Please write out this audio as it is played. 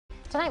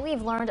Tonight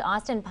we've learned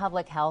Austin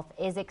Public Health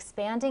is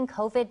expanding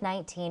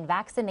COVID-19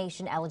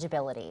 vaccination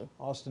eligibility.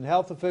 Austin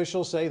health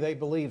officials say they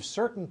believe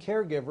certain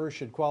caregivers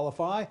should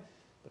qualify,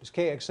 but as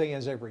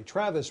KXAN's Avery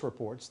Travis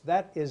reports,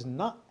 that is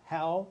not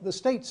how the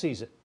state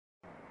sees it.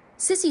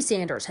 Sissy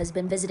Sanders has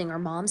been visiting her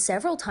mom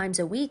several times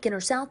a week in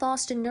her South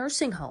Austin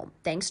nursing home,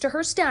 thanks to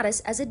her status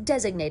as a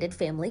designated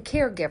family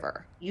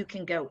caregiver. You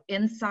can go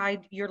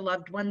inside your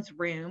loved one's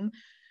room.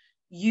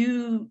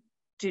 You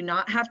do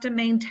not have to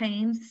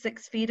maintain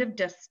 6 feet of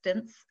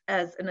distance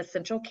as an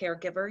essential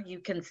caregiver. You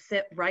can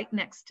sit right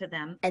next to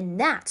them. And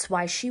that's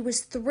why she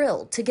was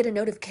thrilled to get a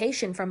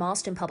notification from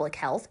Austin Public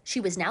Health she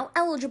was now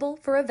eligible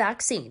for a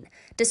vaccine,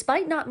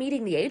 despite not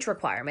meeting the age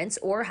requirements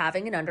or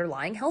having an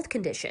underlying health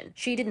condition.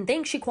 She didn't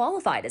think she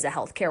qualified as a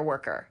healthcare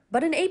worker,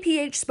 but an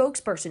APH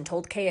spokesperson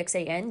told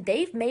KXAN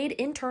they've made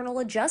internal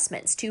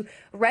adjustments to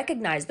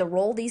recognize the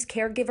role these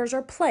caregivers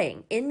are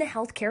playing in the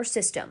healthcare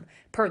system,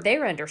 per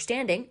their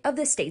understanding of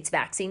the state's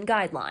vaccine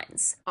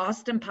guidelines.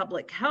 Austin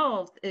Public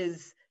Health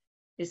is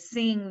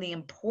seeing the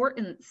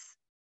importance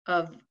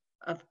of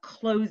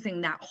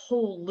closing that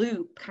whole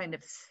loop, kind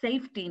of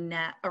safety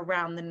net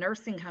around the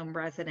nursing home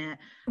resident.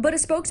 But a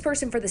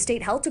spokesperson for the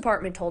state health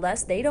department told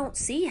us they don't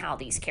see how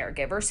these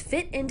caregivers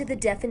fit into the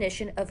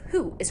definition of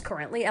who is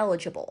currently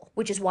eligible,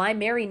 which is why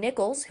Mary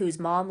Nichols, whose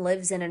mom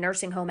lives in a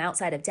nursing home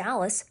outside of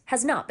Dallas,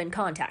 has not been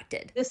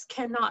contacted. This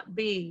cannot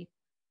be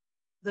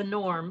the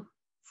norm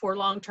for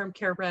long-term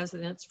care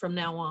residents from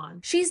now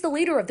on. She's the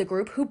leader of the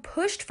group who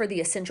pushed for the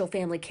essential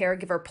family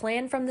caregiver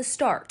plan from the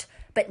start.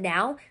 But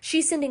now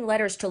she's sending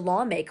letters to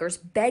lawmakers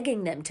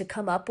begging them to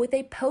come up with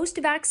a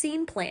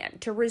post-vaccine plan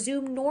to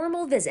resume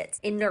normal visits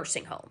in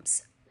nursing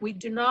homes. We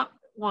do not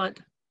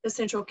want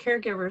essential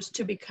caregivers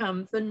to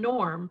become the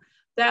norm.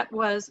 That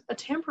was a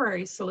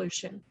temporary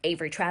solution.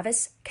 Avery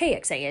Travis,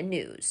 KXAN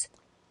News.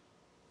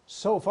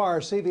 So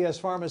far,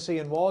 CVS Pharmacy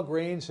and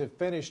Walgreens have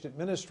finished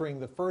administering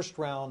the first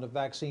round of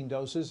vaccine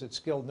doses at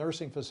skilled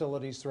nursing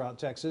facilities throughout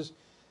Texas.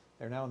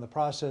 They're now in the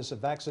process of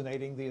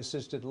vaccinating the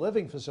assisted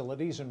living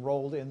facilities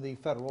enrolled in the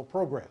federal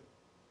program.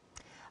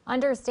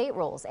 Under state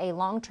rules, a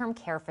long-term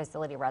care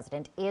facility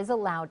resident is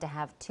allowed to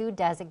have 2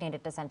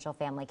 designated essential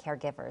family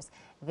caregivers.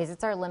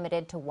 Visits are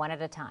limited to 1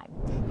 at a time.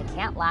 They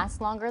can't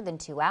last longer than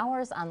 2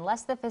 hours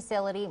unless the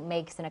facility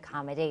makes an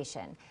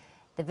accommodation.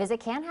 The visit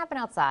can happen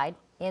outside,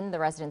 in the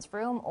resident's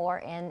room, or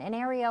in an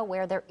area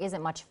where there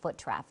isn't much foot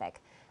traffic.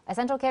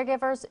 Essential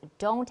caregivers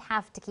don't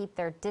have to keep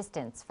their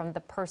distance from the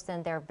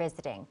person they're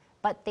visiting,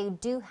 but they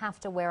do have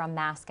to wear a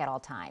mask at all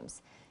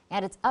times.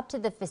 And it's up to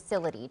the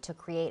facility to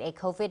create a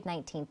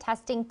COVID-19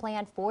 testing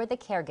plan for the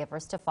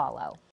caregivers to follow.